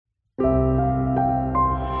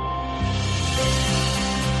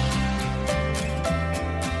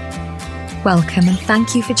Welcome and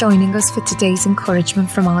thank you for joining us for today's encouragement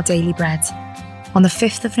from Our Daily Bread on the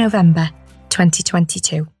 5th of November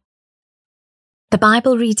 2022. The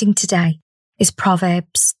Bible reading today is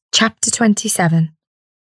Proverbs chapter 27,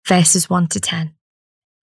 verses 1 to 10.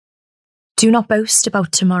 Do not boast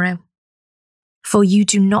about tomorrow, for you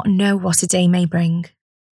do not know what a day may bring.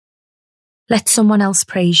 Let someone else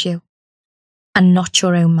praise you, and not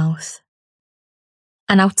your own mouth.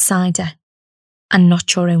 An outsider, and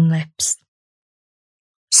not your own lips.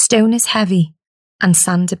 Stone is heavy, and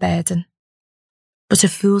sand a burden, but a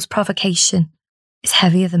fool's provocation is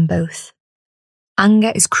heavier than both.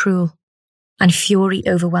 Anger is cruel, and fury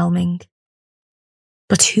overwhelming.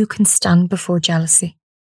 But who can stand before jealousy?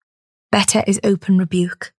 Better is open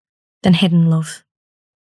rebuke than hidden love.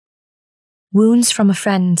 Wounds from a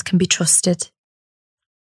friend can be trusted,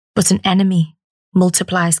 but an enemy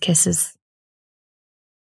multiplies kisses.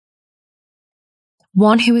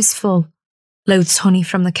 One who is full loads honey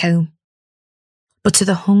from the comb, but to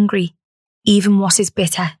the hungry, even what is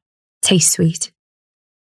bitter tastes sweet.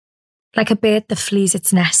 Like a bird that flees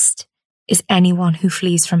its nest is anyone who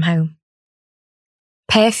flees from home.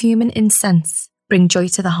 Perfume and incense bring joy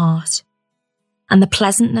to the heart, and the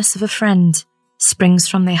pleasantness of a friend springs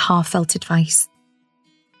from their heartfelt advice.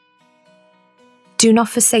 Do not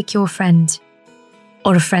forsake your friend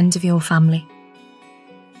or a friend of your family,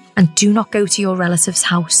 and do not go to your relative's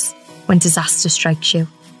house when disaster strikes you.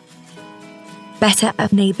 Better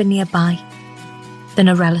a neighbour nearby than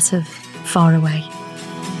a relative far away.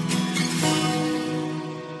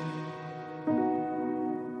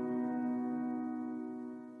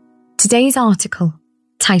 Today's article,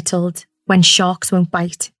 titled When Sharks Won't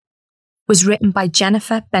Bite, was written by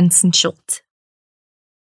Jennifer Benson Schultz.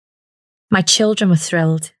 My children were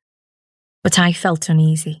thrilled, but I felt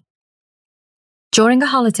uneasy. During a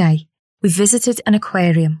holiday, we visited an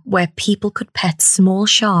aquarium where people could pet small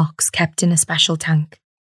sharks kept in a special tank.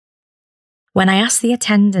 When I asked the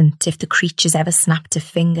attendant if the creatures ever snapped their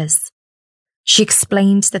fingers, she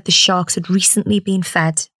explained that the sharks had recently been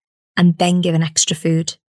fed and then given extra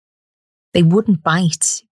food. They wouldn't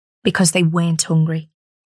bite because they weren't hungry.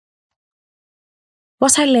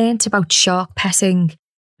 What I learnt about shark petting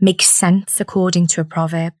makes sense according to a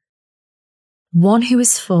proverb. One who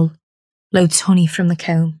is full loads honey from the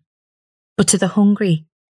comb, but to the hungry,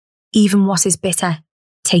 even what is bitter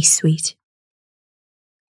tastes sweet.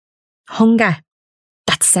 Hunger,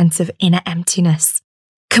 that sense of inner emptiness,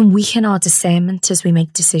 can weaken our discernment as we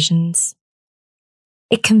make decisions.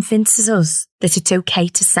 It convinces us that it's okay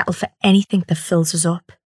to settle for anything that fills us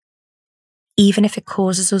up, even if it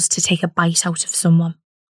causes us to take a bite out of someone.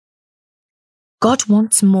 God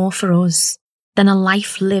wants more for us than a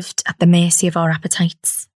life lived at the mercy of our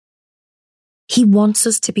appetites. He wants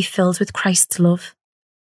us to be filled with Christ's love,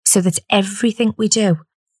 so that everything we do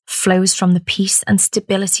flows from the peace and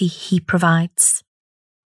stability He provides.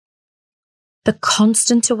 The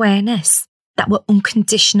constant awareness that we're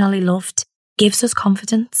unconditionally loved gives us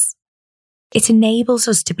confidence. It enables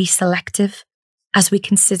us to be selective as we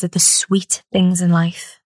consider the sweet things in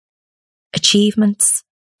life: achievements,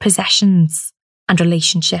 possessions, and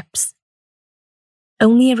relationships.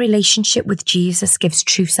 Only a relationship with Jesus gives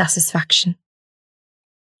true satisfaction.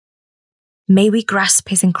 May we grasp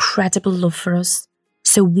His incredible love for us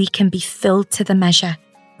so we can be filled to the measure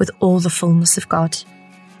with all the fullness of God,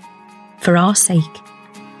 for our sake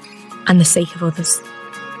and the sake of others.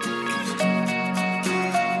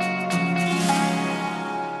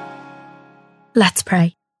 Let's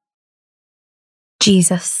pray.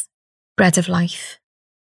 Jesus, bread of life,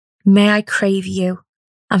 may I crave you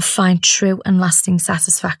and find true and lasting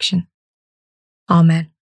satisfaction.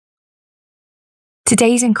 Amen.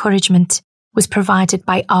 Today's encouragement was provided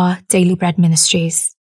by Our Daily Bread Ministries.